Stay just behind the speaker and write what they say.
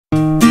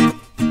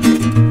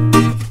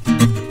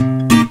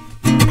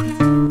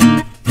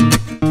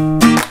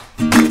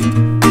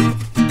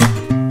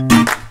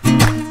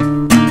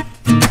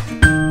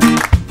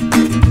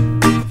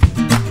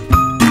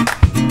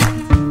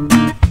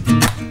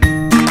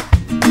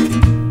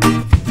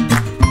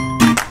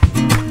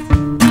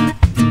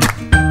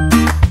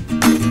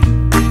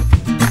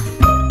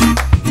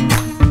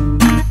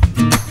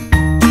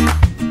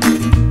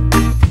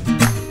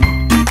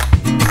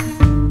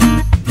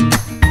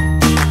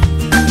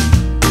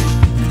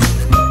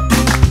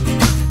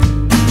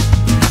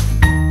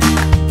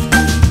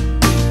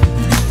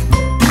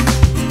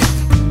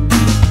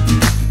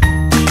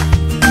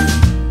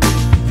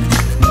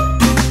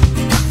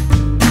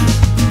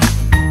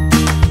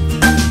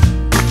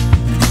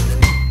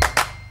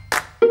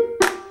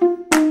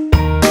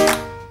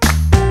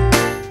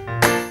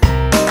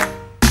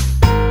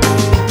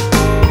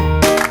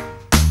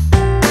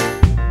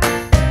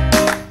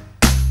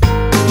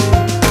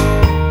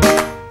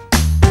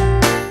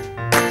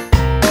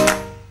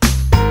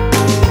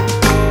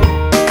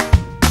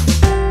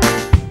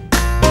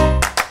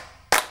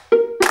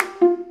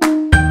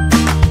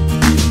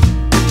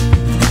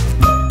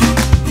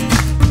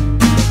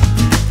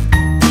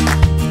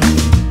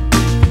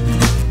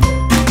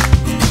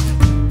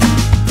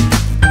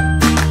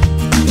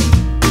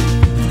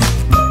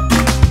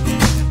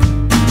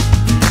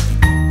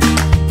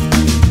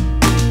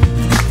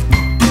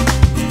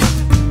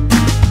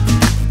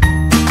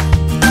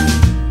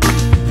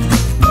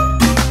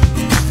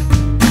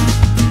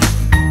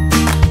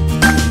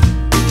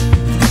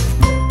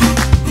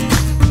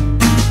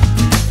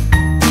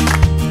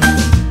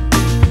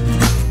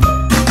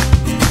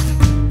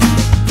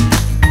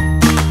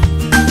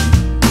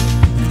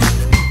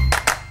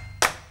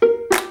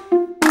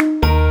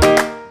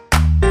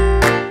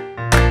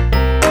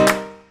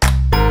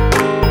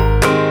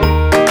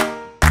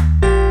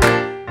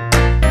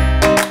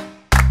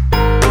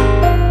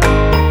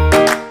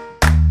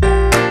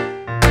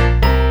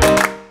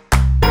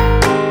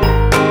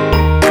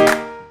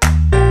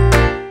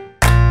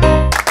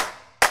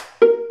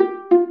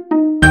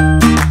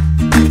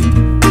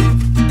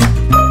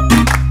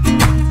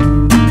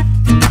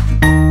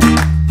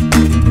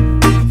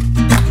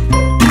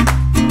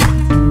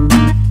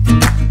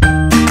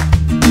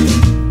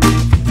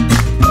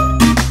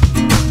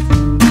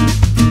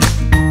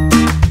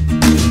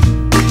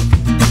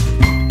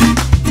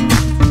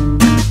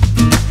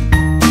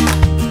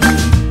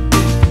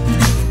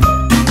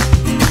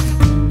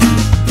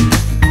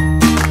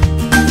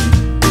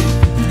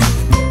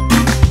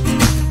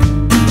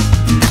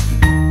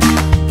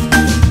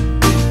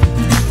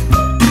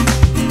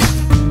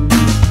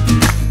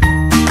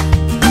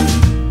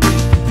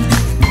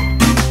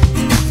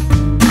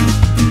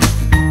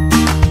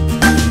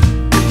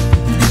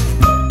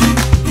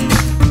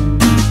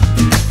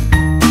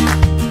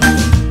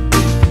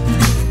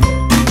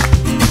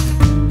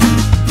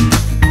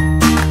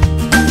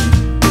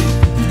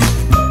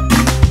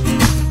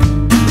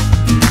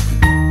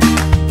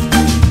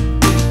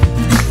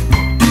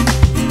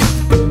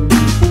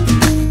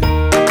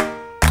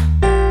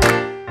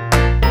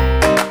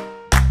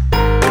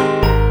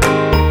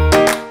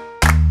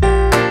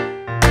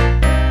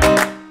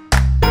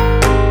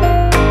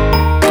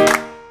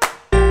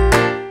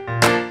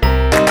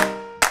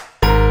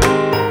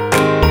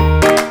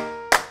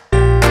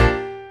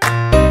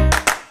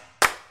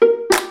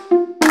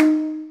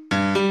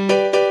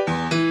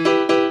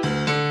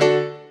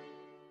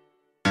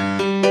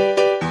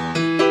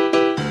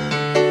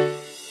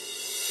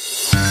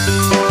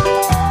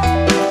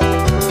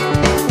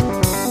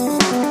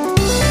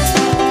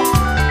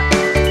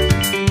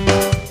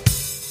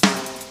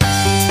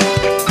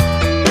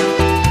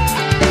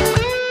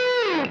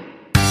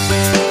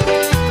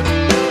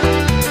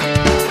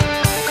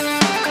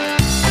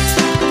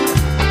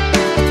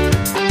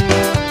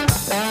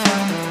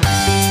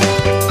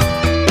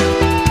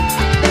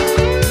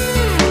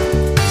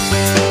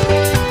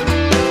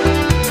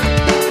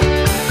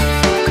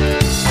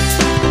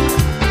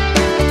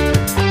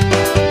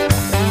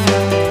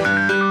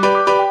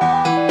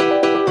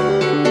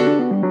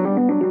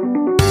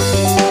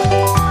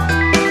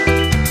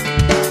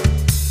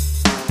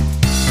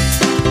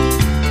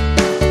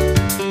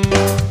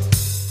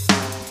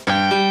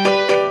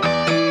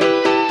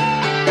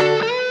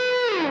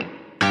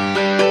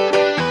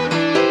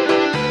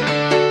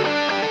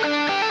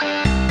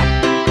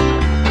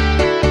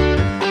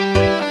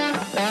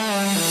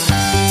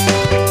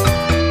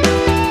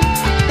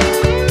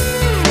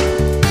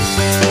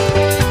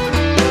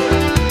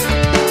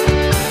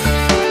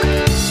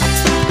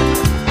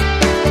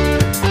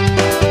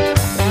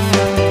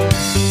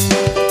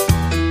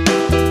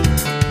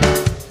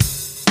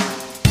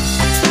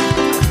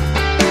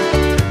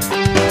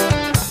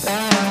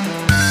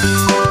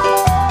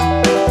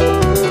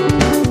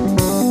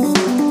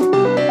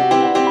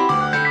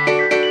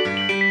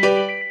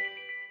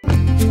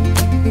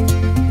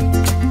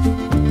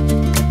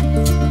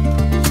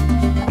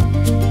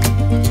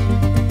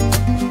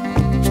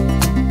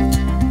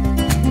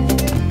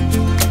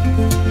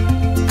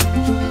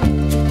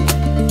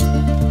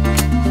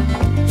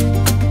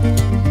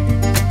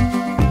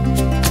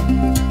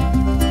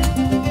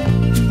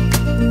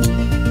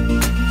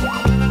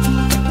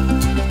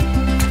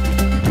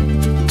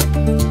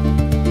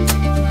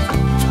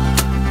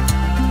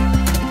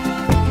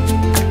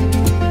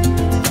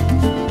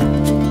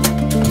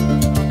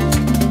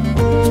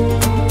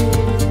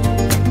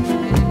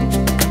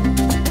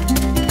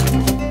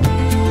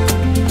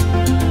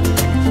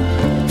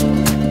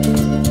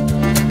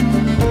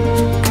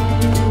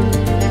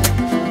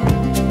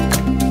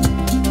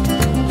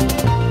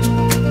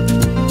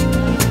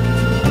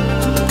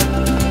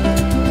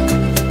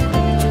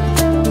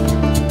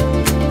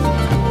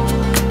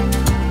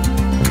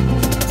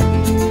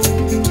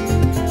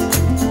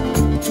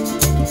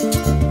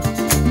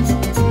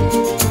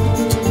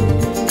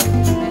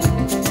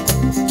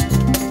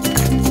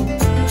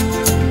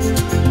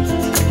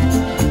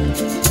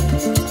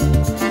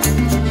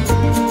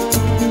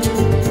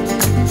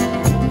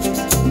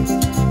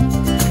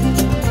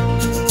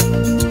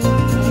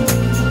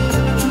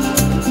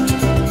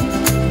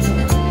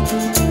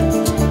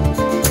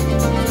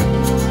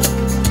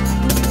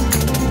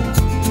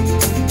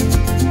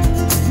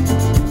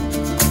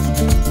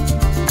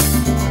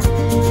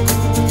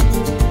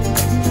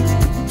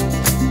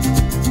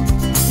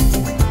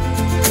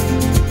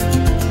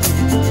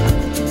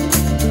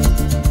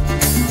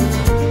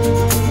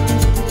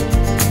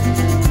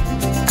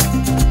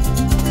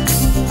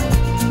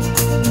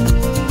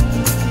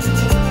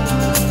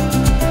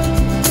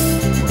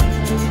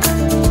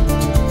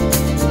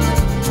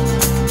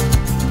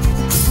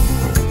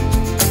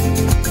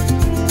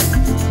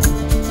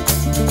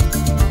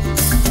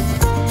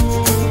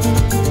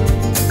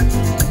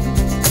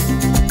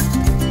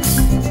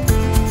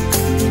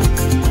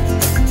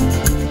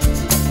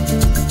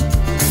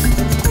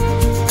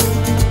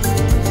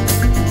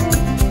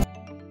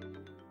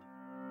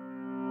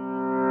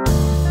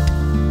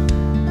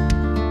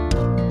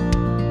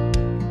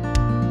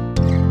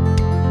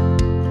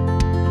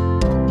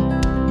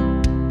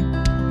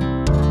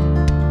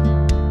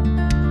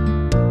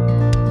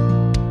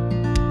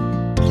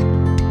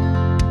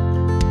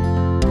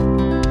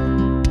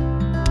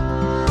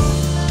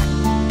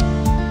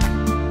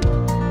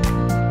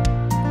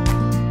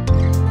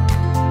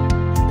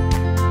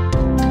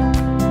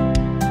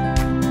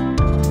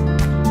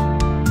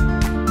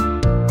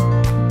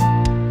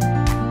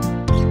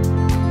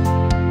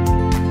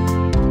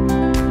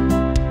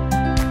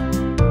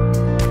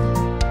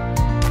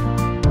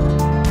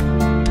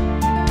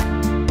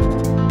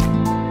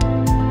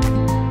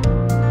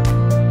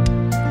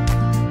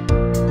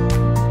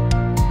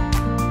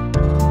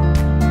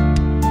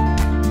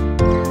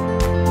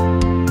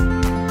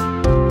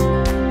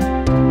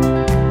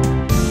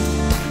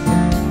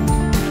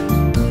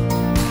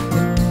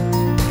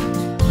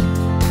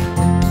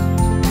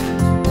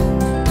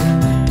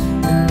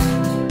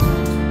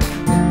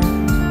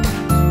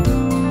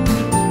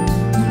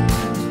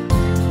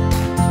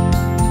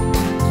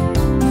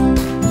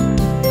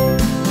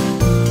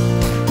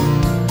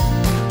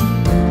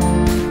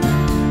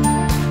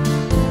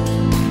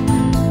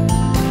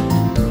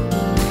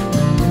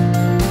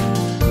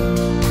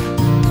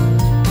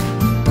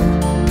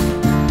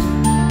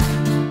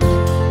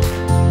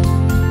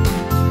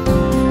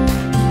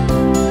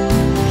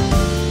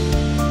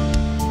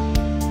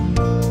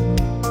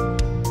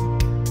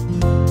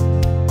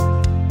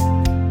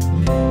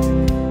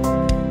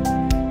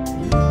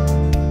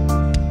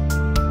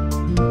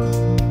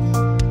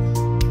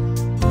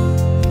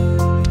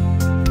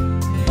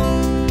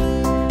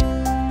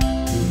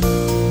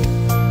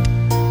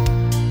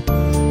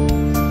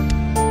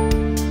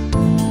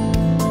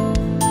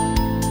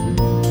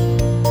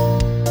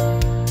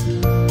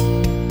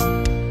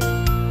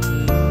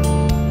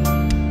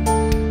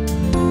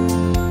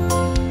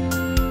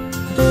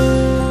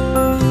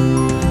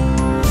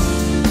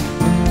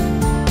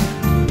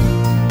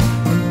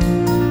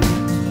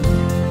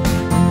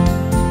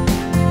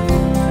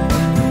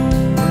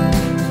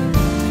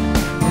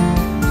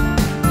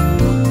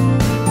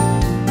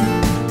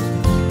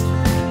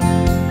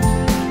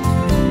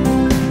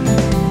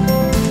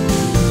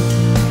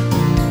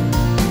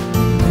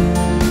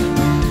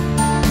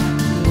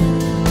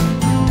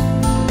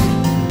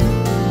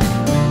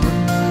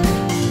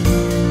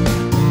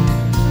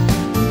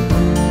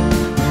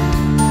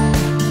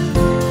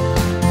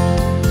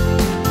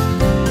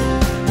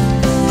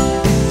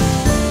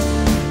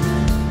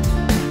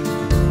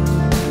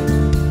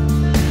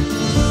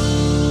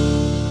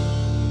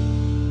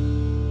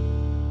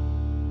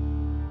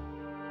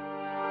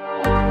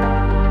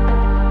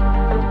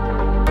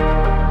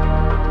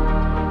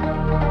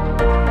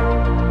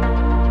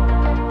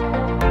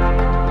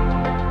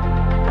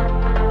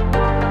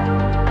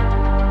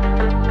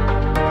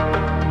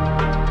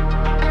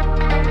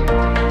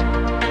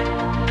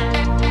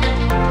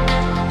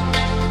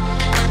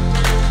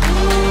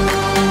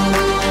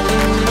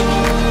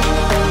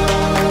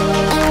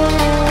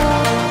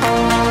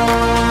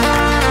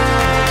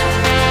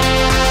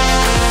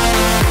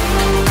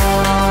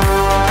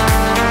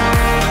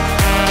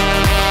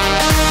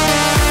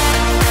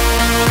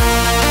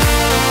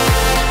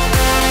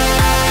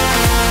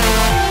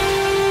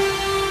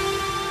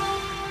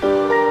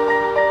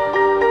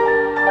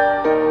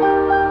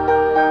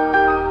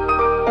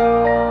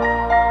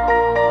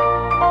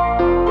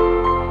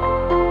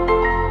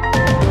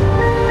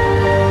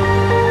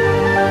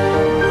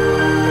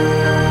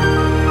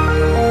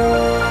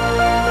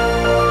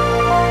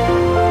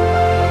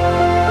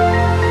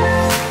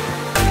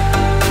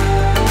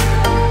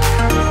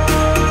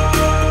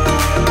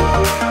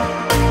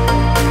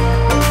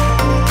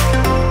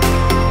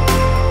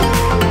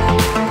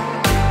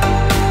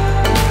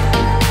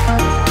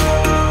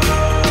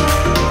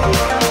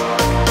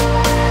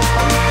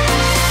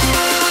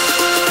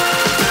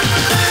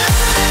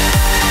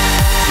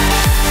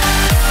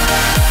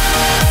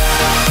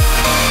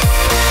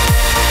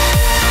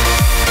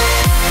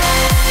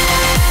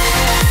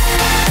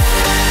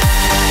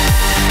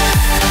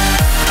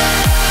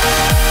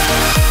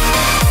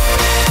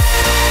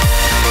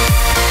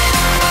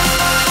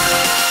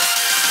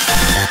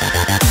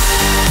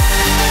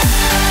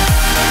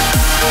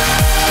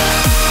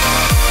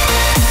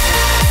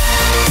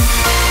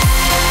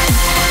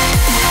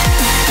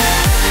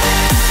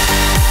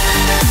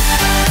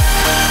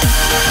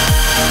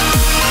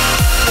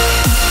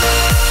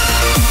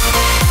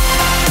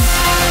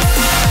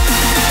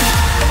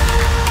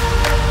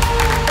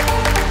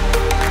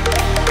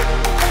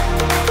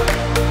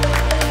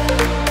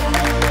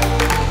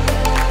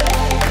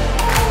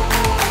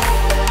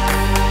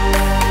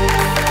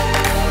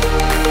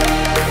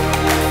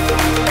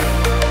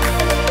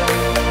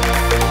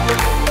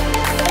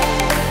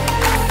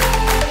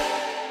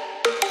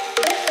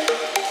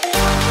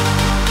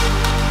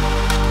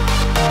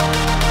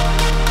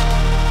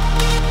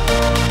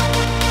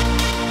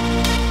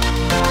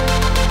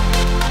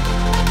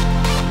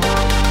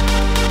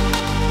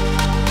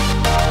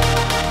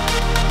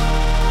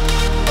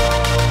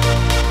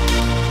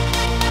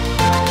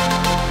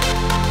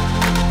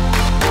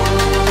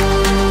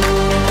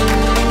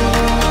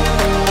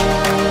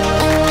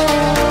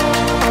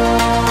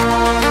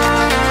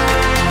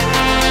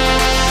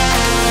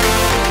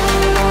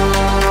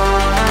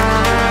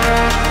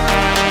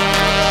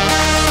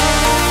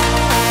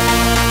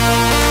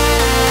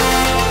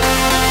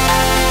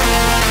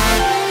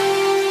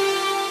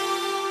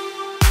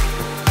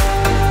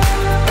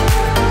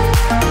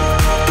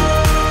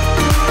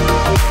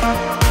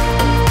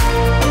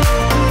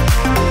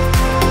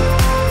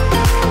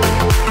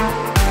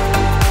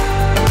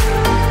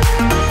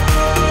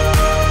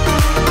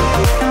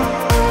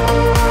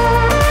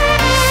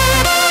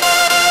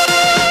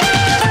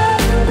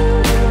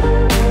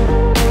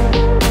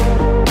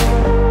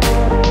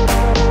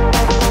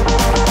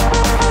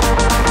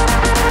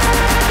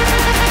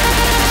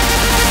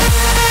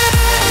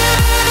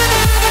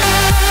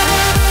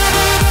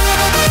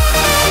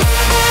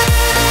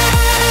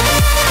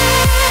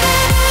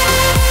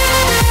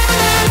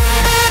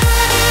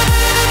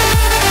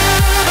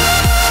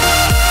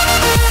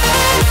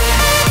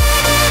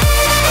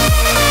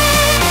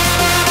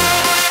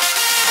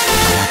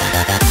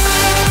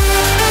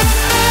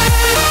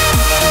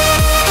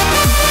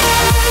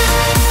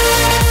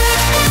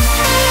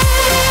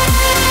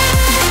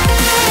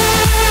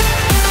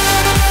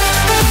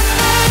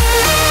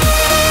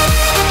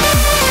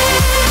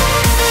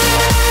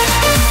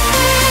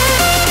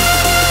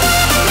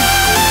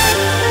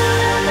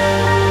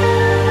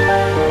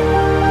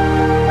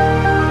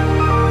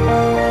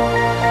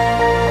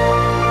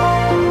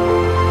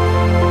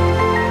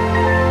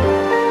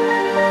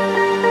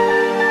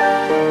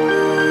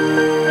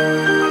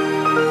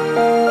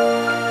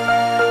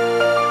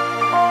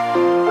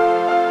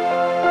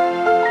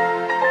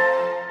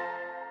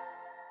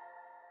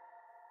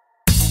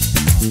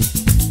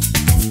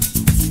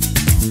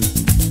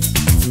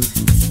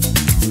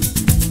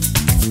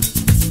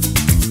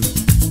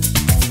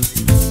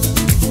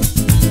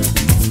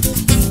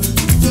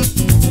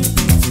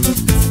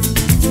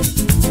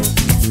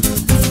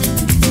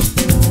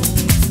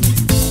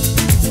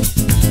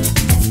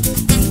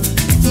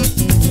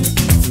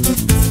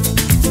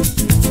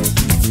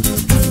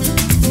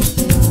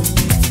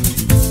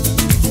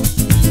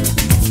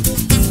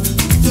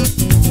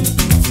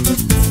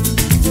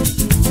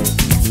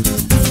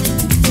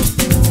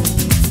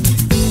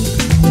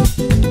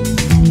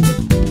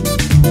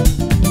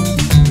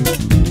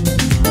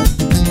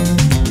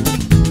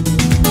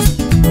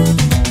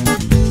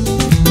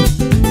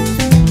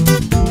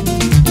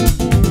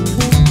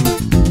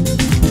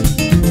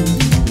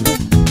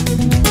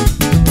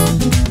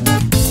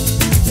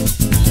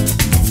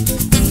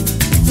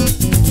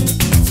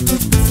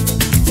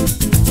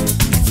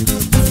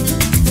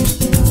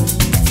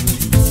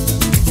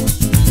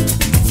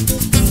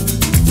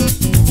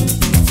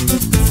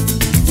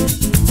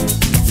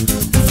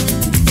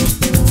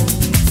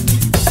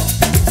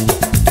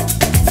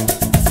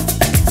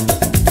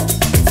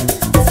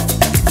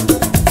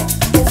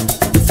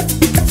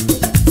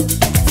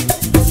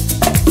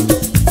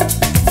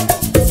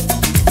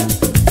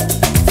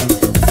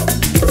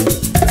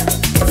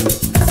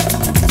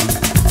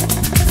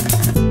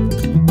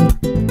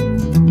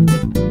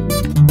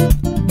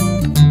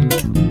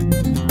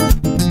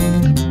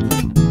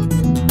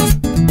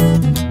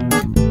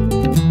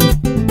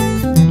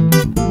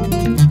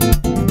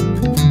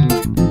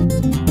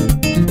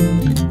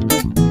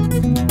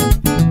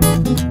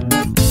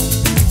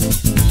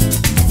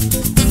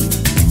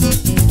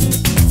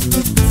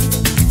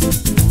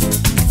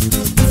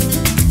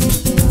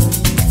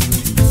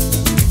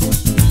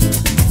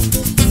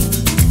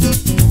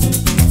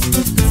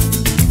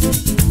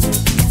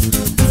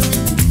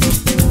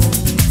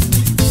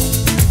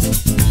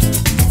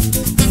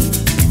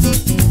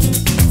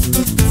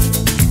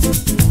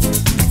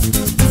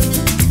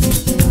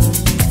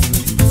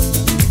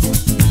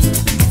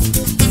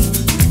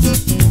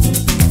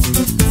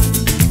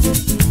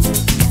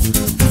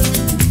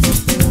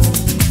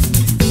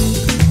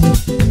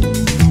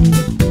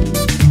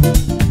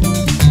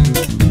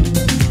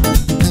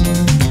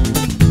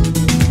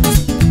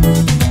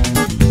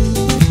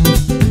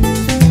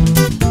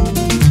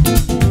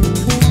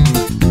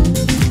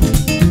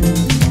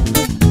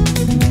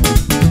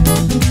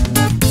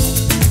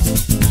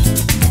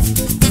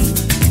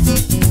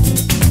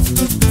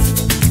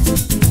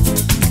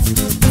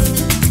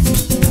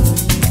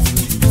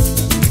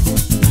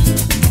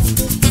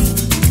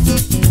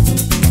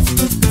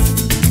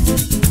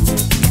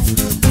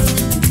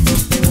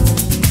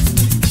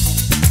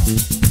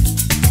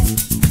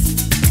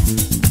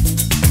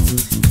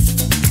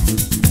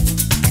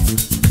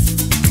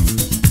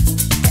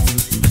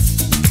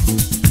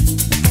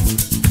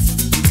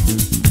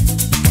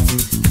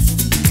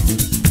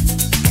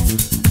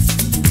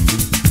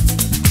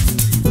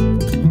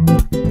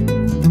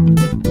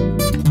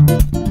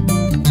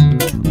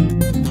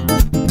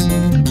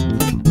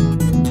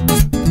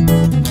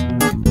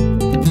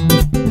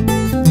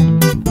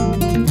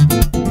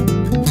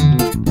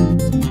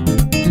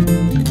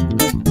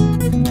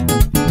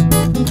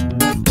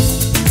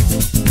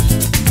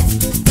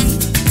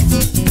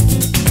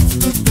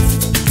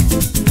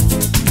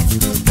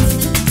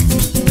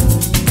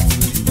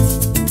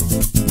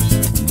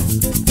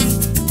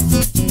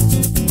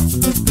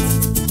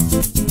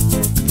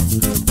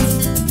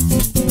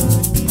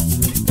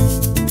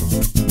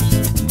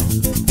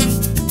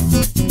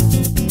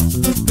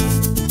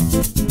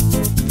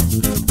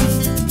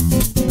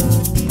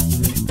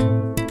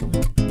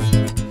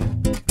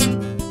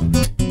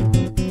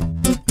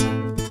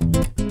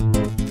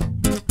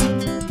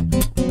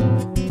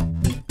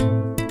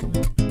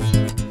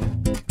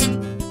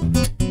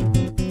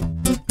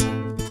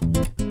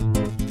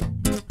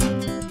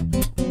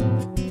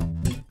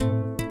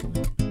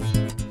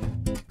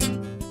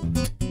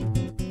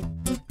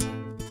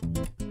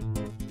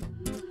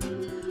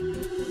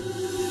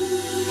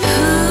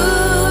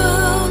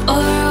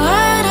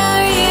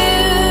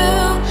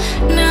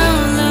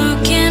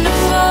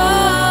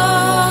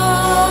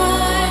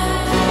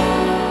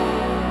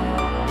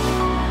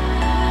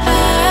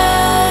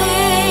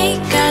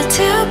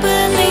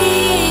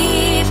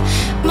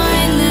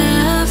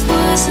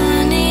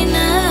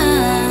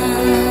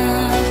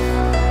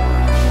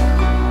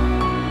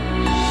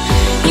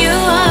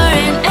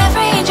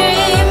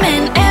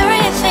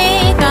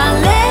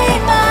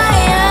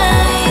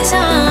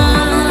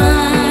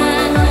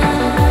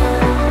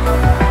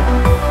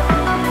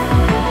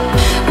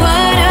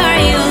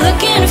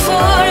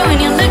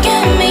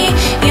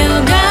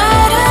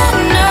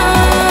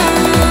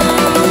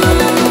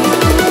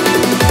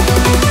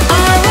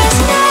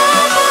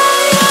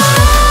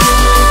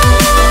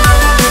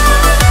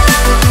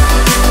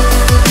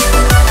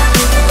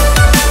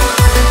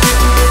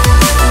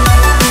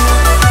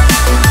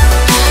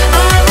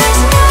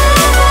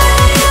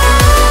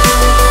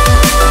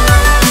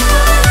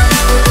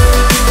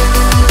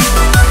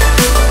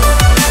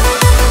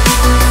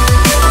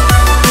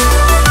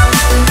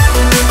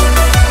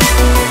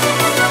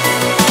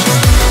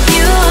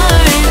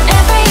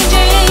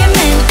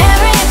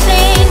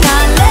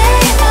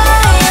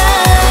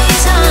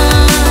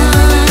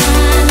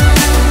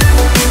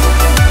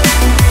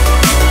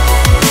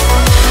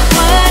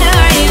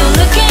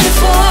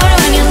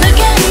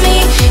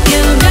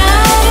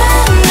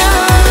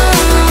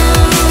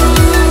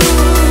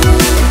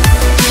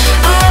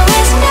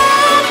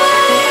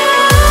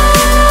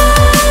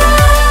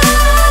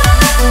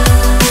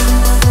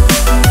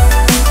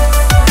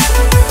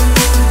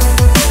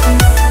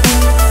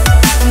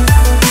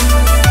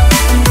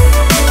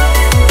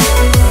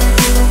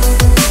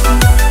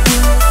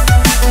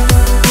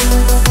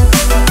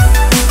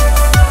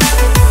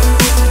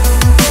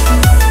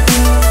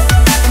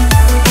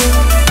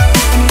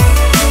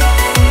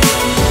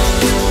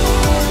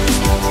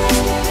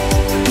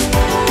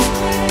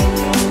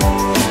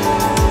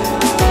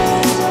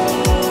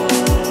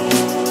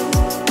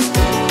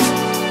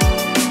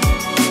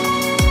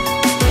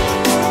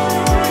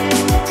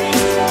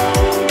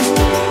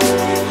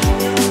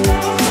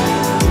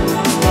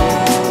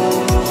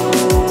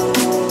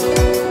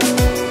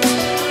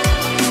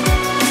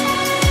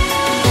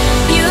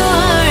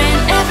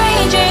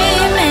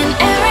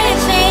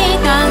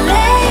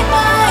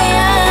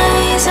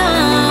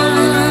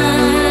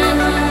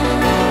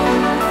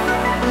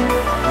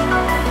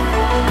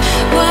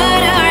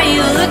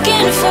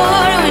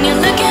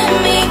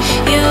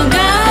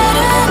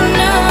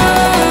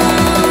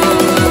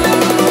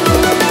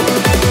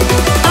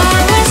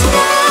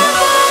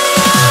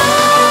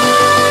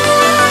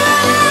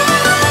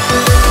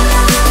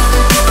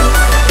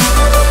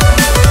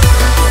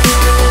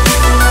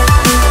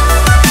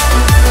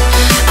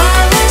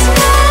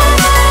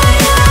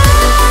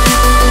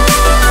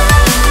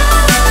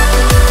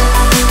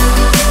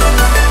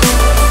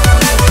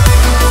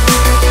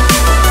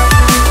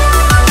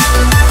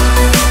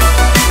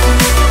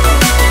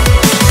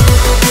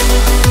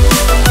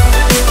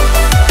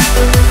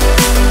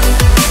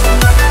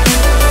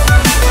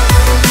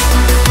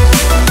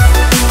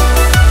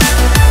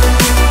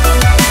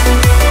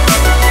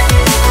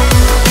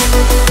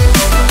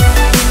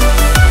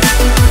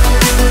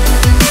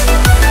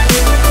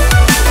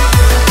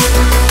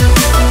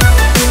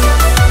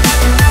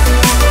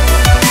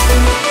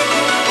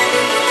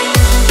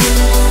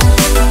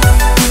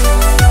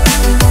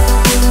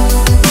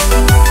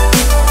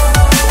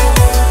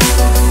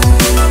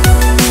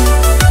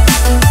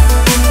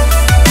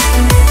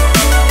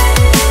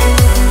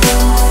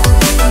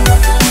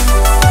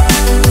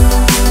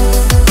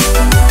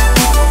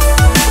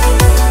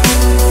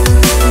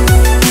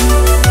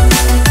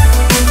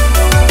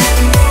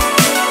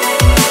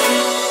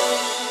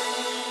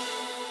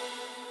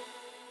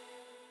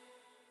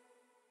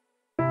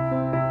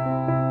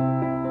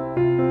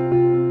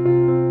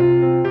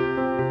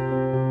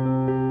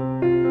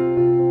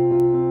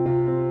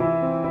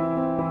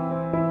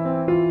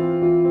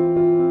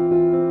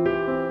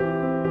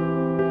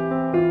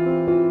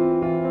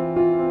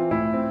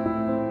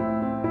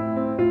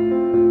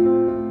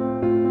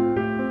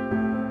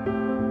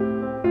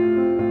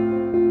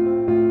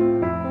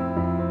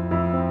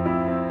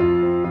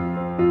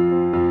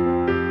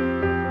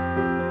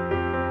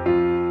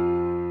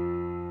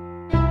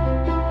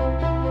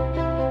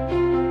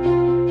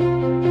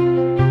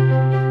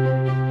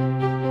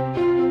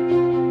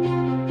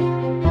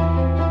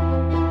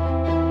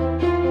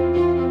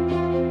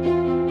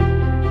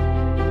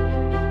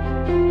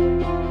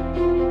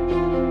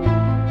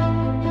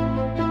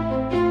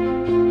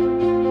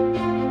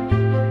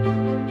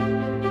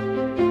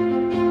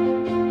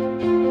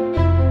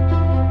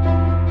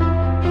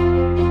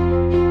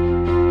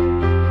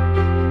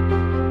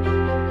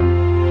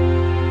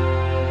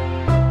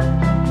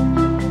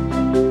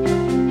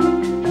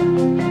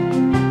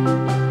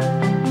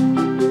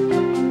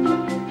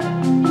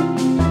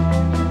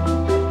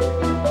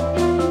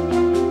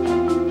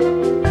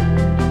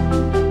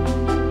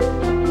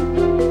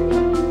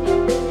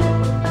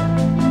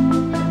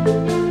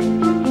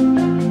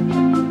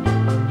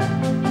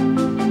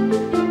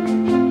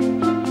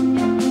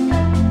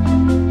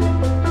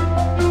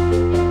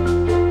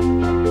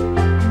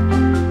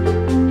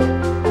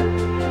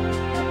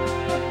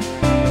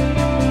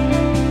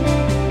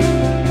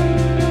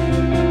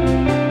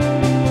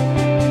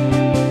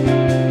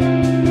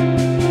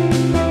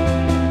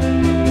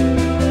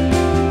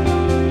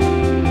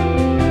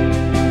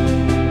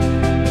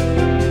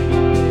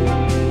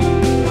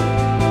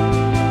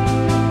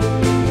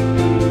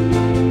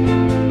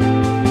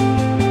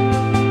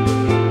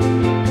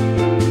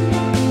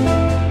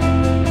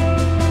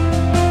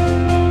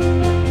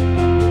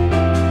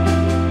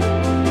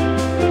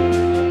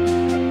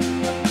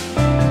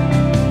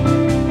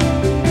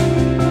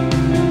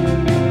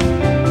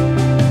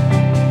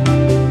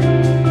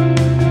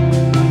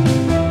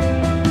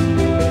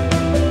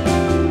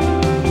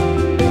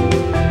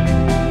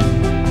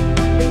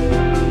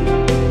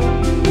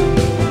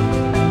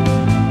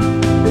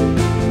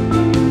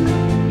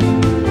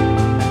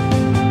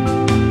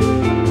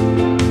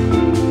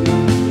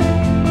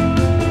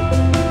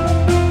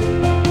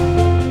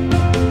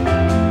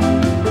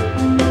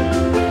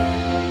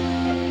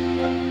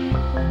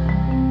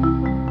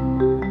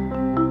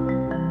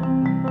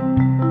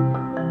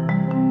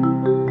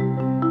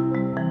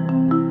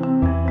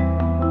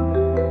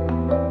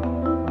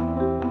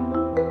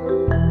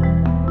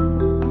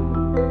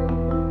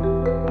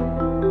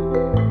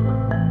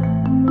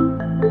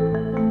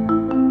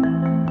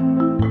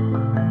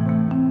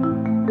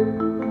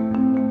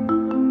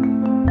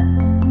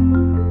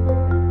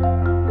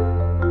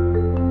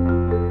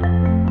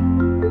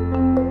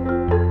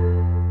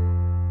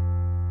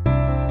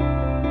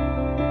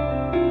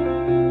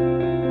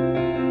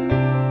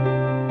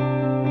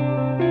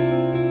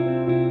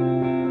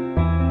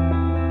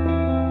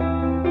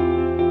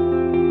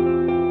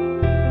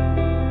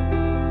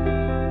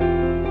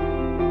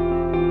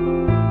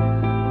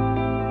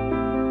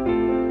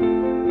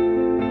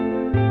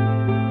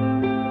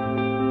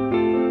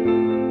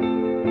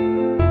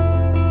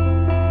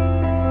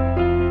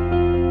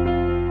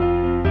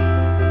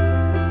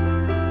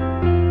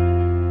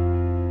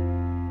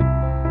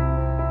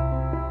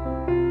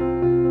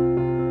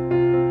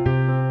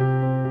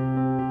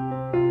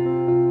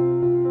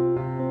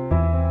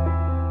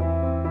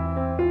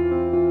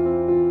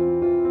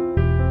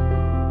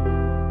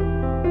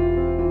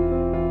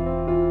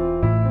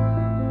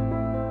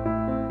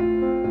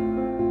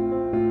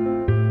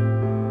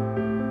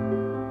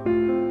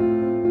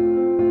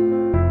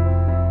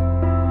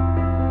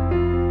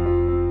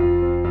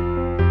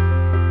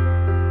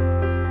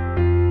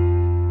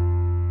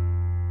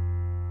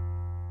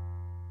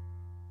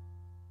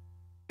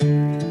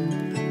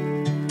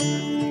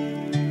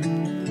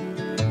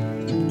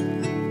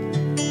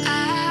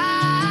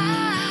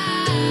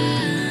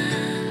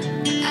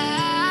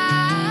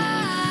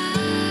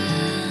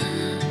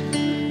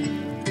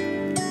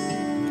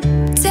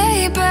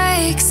day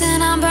breaks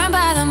and I'm burned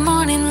by the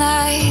morning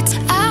light.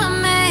 I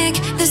make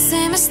the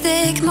same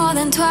mistake more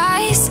than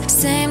twice.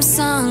 Same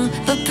song,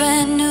 but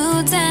brand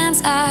new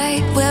dance.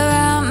 I wear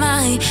out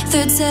my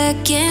third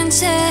second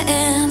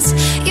chance.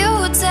 You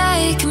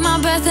take my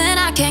breath and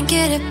I can't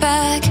get it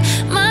back.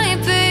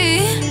 Might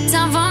be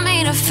time for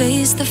me to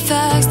face the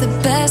facts. The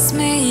best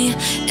me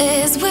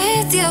is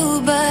with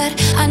you, but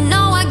I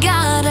know I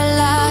got a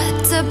lot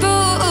to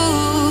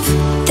prove.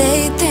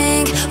 They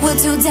think we're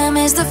too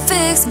damaged to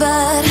fix,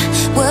 but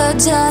we're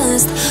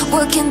just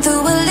working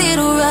through a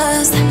little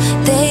rust.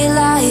 They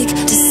like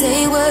to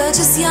say we're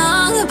just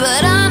young,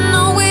 but I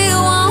know we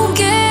won't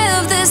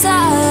give this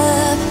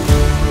up.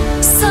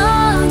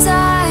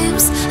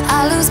 Sometimes I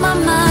lose my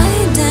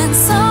mind, and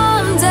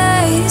some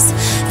days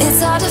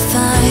it's hard to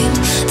find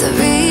the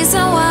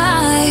reason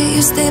why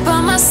you stay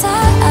by my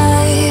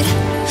side.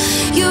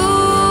 You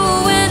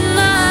and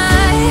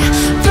I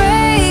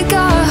break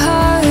our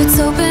hearts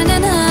open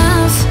in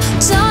half,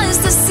 just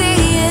to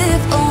see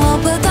if we'll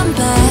put them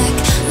back.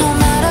 No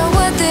matter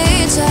what they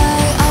try,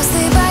 I'll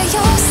stay by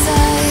your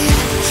side.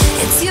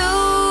 It's you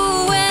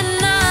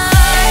and I.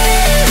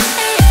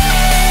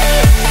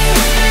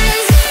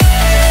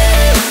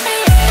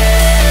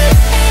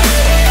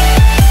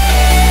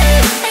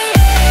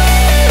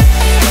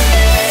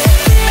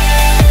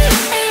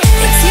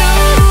 It's you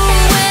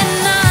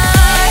and I.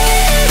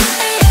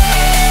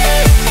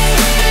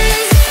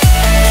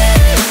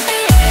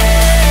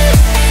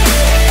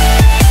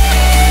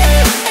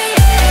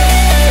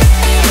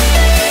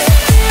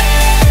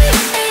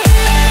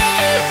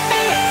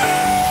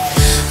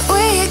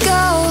 We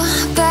go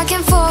back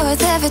and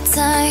forth every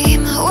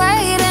time,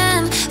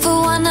 waiting for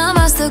one of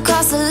us to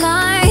cross the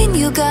line.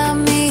 You got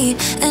me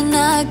and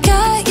I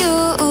got you,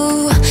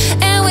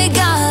 and we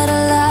got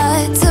a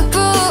lot to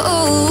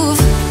prove.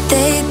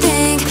 They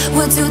think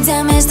we're too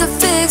damaged to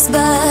fix,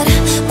 but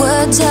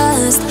we're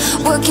just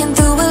working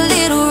through a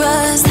little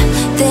rust.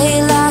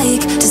 They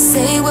like to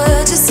say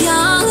we're just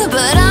young,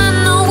 but I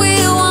know we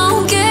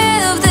won't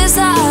give this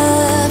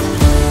up.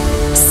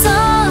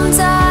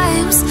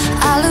 Sometimes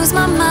I lose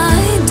my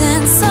mind,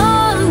 and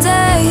some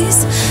days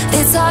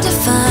it's hard to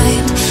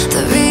find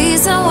the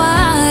reason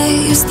why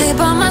you stay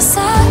by my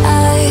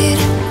side.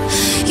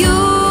 You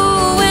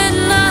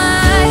and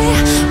I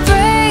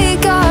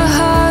break our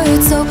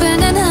hearts open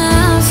in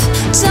half,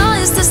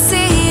 just to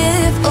see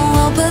if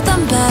we'll put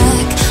them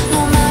back.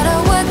 No matter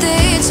what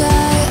they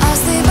try, I'll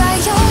stay by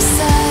your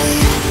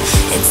side.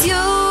 It's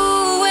you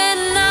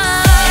and I.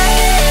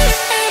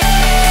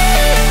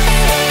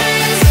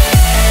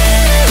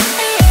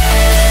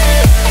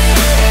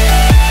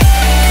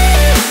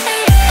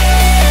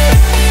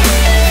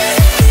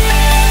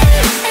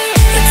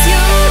 It's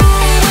you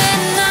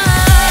and I.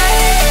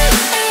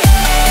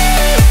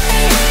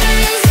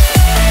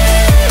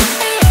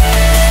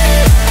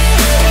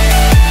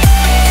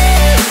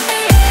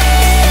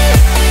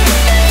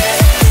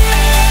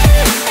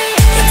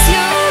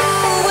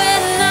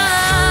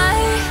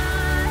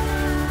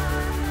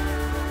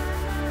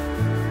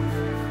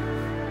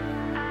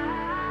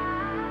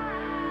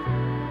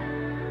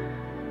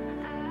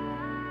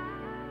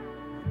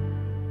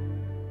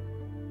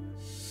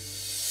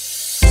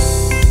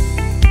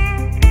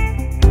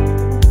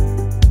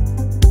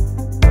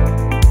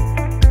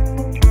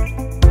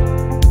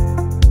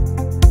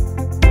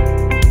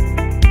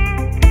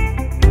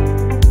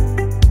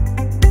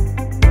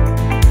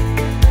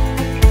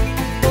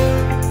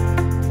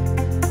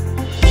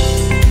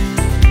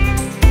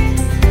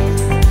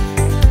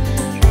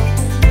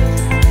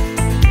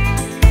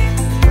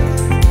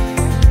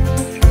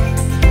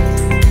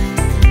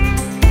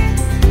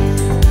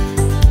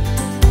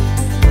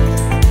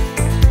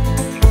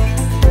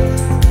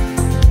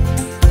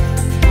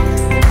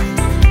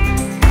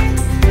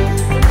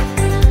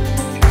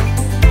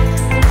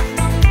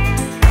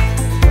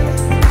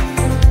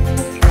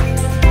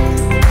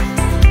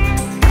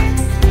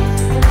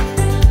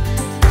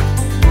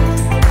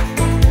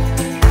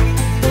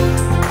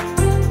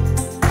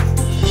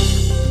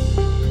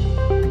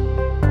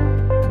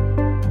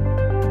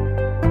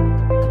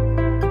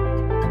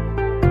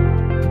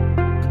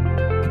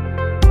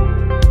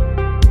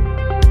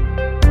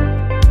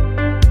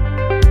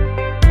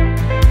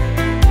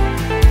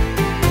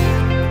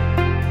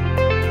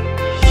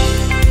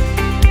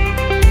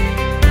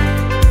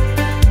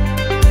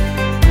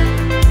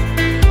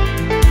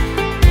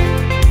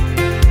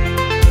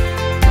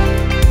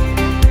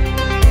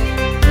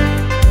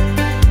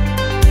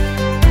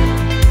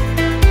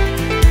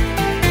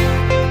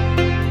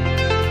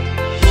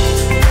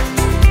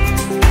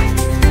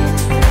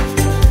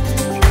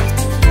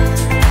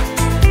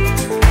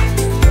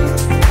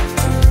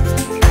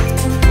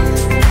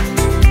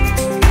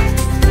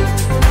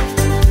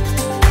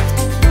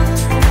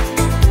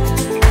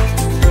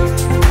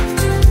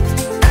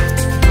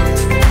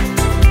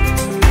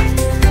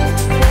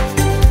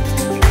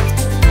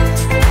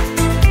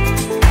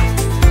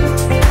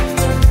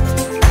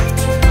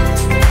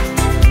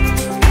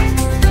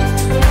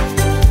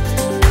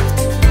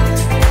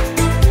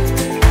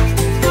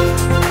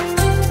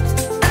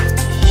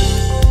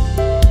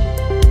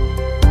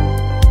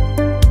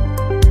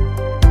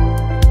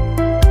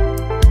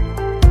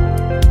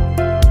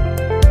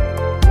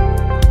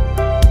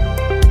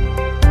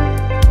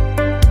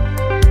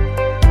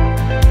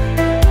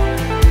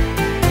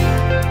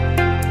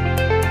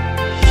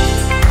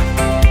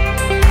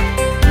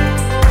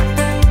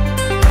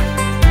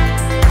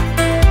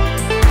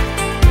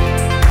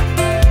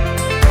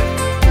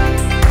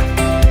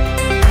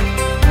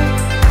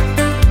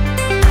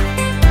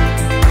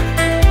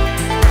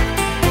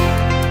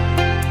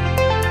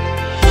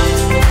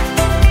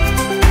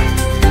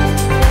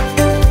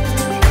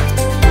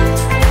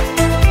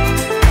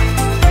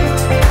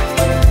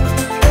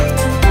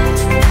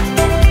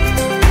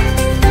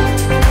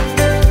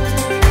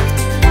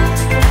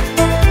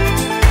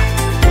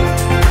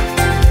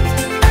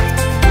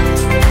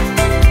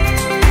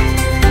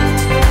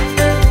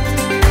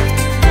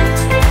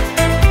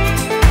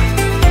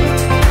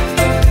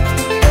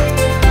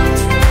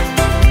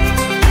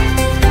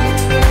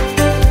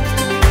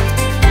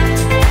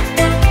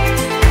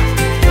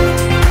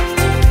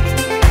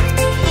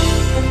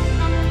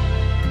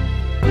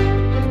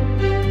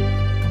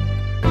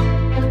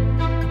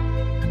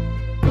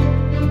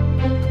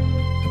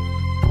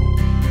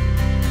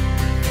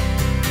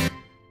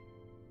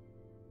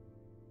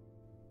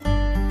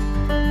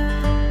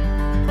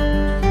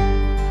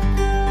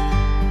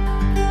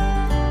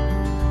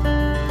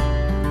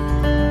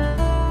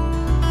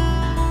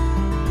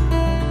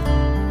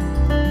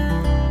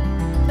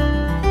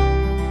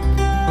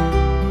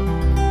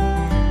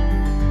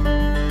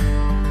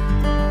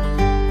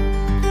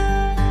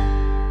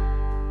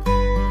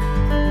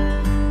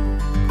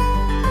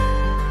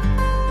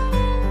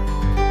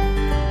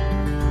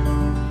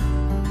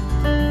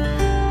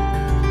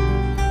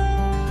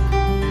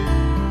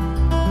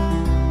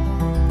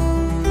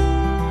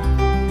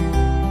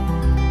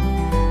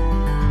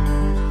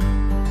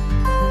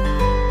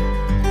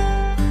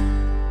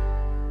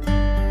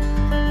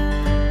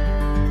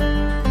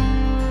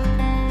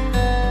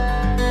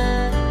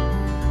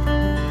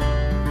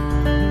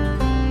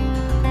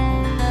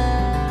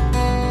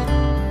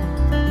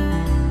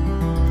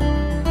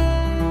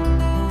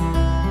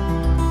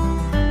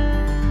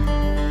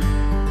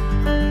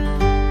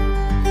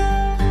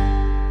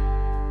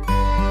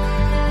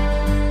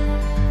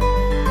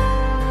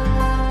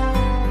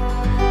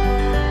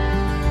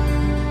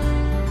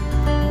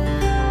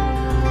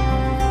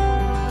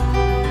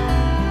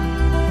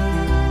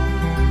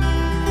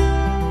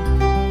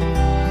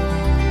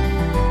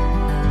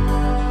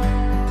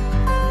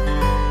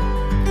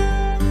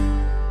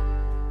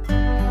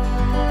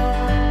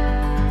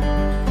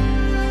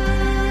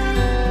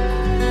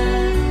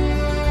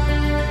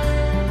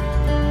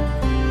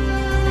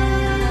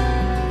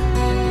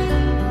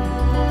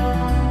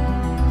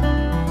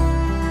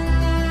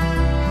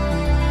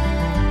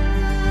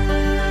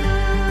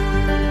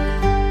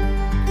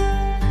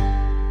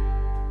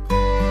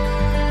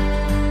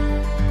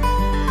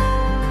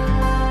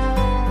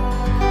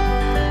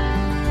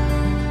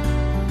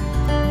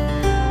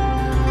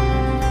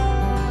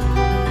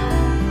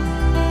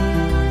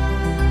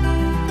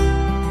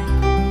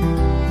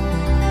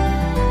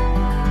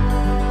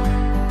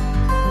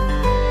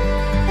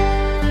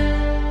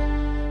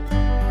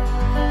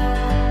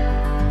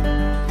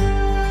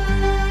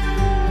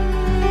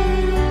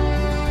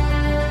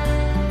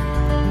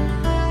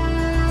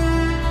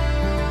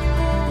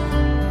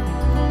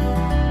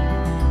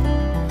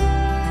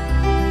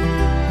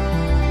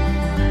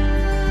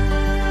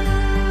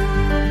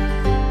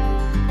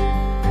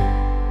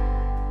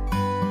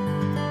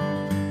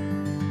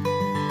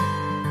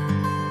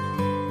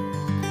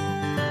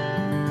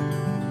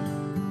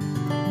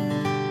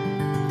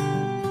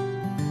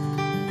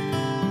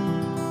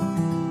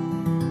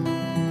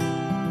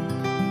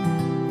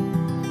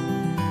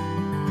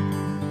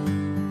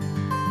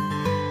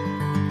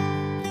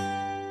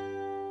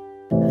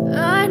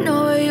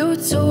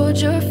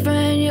 told your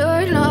friend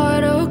you're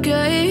not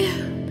okay?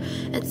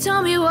 And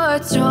tell me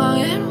what's wrong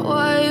and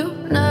why you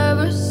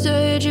never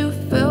said you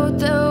felt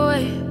that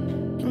way.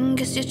 And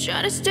guess you're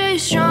trying to stay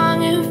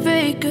strong and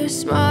fake a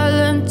smile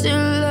until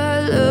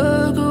I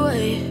look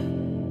away.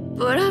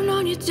 But I've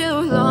known you too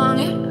long,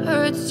 it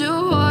hurts to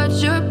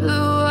watch your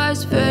blue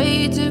eyes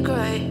fade to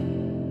gray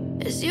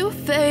as you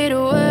fade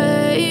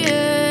away,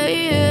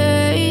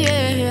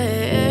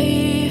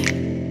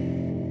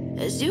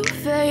 as you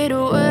fade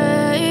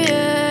away.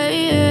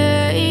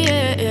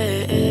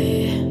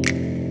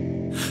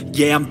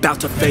 Yeah, I'm about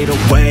to fade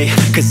away,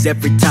 cause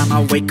every time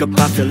I wake up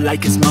I feel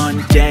like it's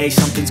Monday.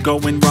 Something's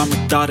going wrong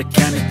with all the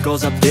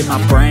chemicals up in my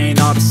brain.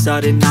 All of a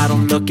sudden I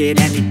don't look at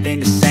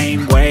anything the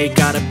same way.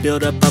 Gotta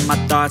build up of my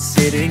thoughts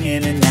sitting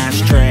in an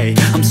ashtray.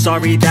 I'm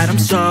sorry that I'm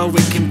so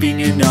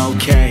inconvenient,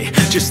 okay?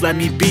 Just let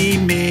me be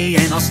me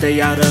and I'll stay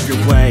out of your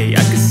way.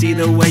 I can see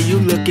the way you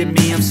look at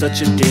me, I'm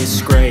such a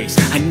disgrace.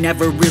 I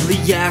never really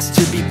asked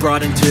to be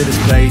brought into this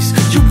place.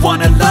 You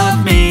wanna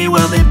love me?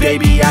 Well then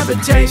baby I have a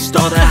taste.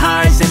 All the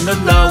highs and the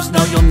lows,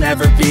 no you'll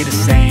never be the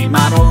same.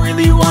 I don't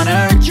really wanna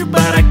hurt you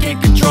but I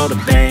can't control the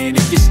pain.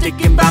 If you're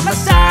sticking by my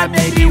side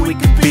maybe we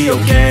could be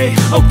okay.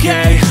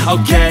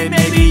 Okay,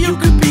 maybe you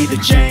could be the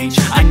change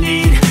I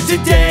need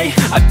today.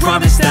 I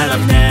promise that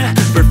I've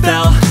never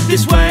felt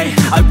this way.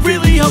 I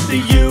really hope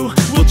that you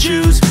will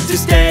choose to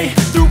stay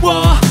through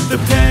all the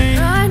pain.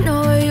 I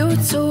know you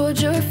told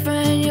your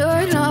friend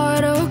you're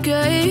not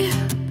okay.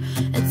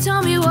 And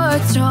tell me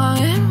what's wrong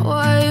and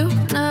why you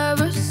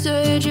never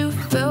said you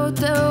felt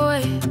that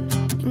way.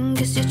 And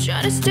guess you're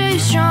trying to stay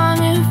strong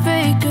and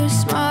fake a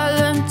smile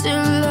until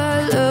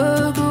I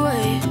look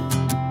away.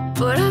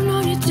 But I've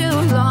known you too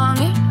long,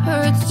 it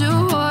hurts to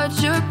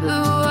watch your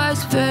blue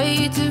eyes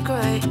fade to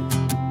gray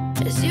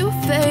as you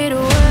fade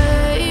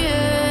away,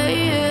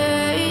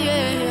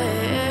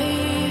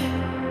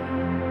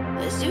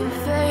 as you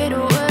fade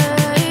away,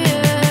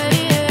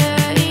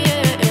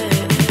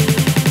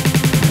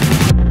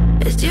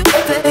 as you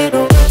fade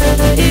away.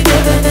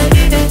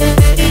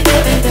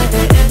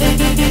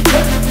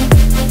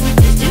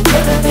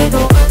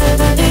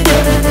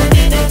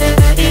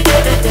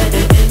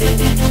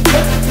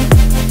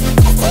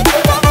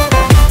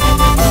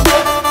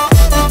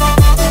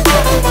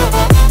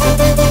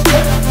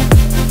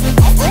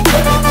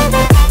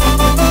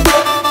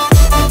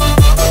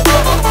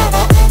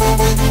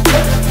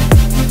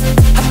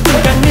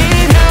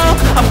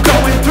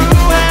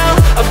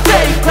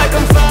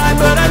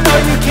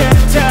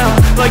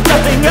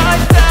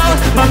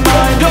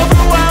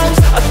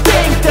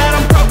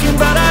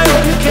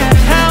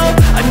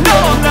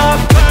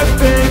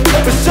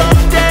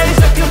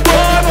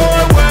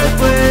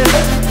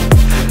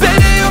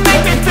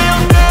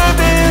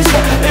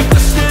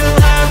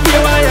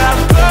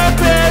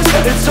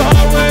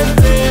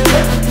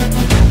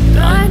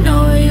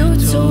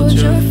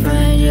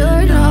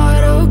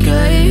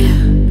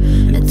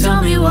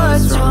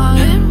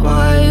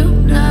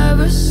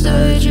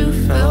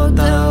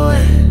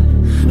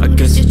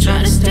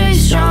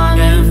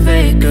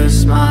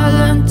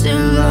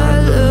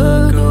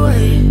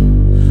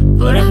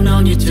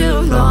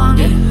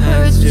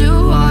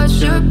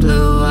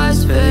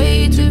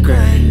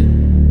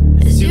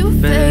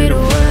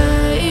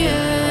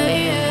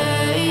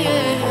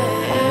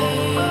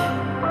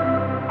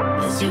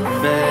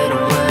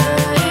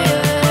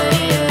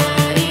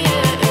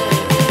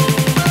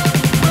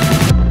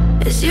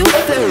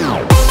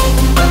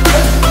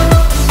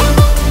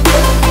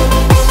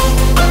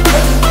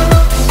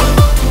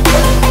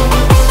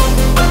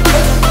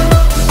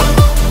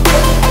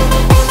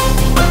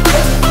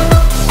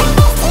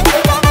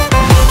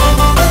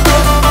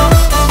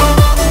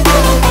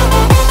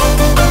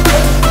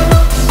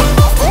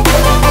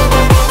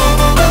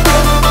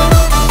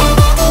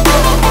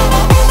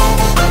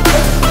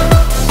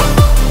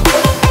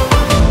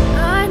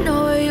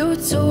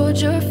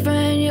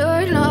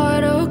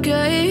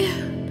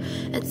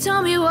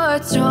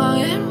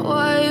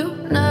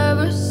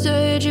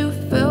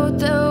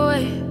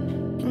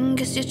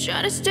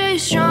 Try to stay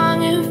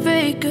strong and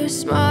fake a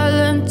smile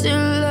until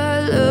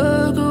I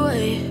look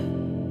away.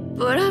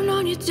 But I've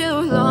known you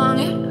too long,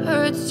 it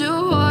hurts to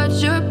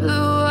watch your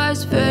blue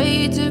eyes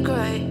fade to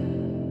gray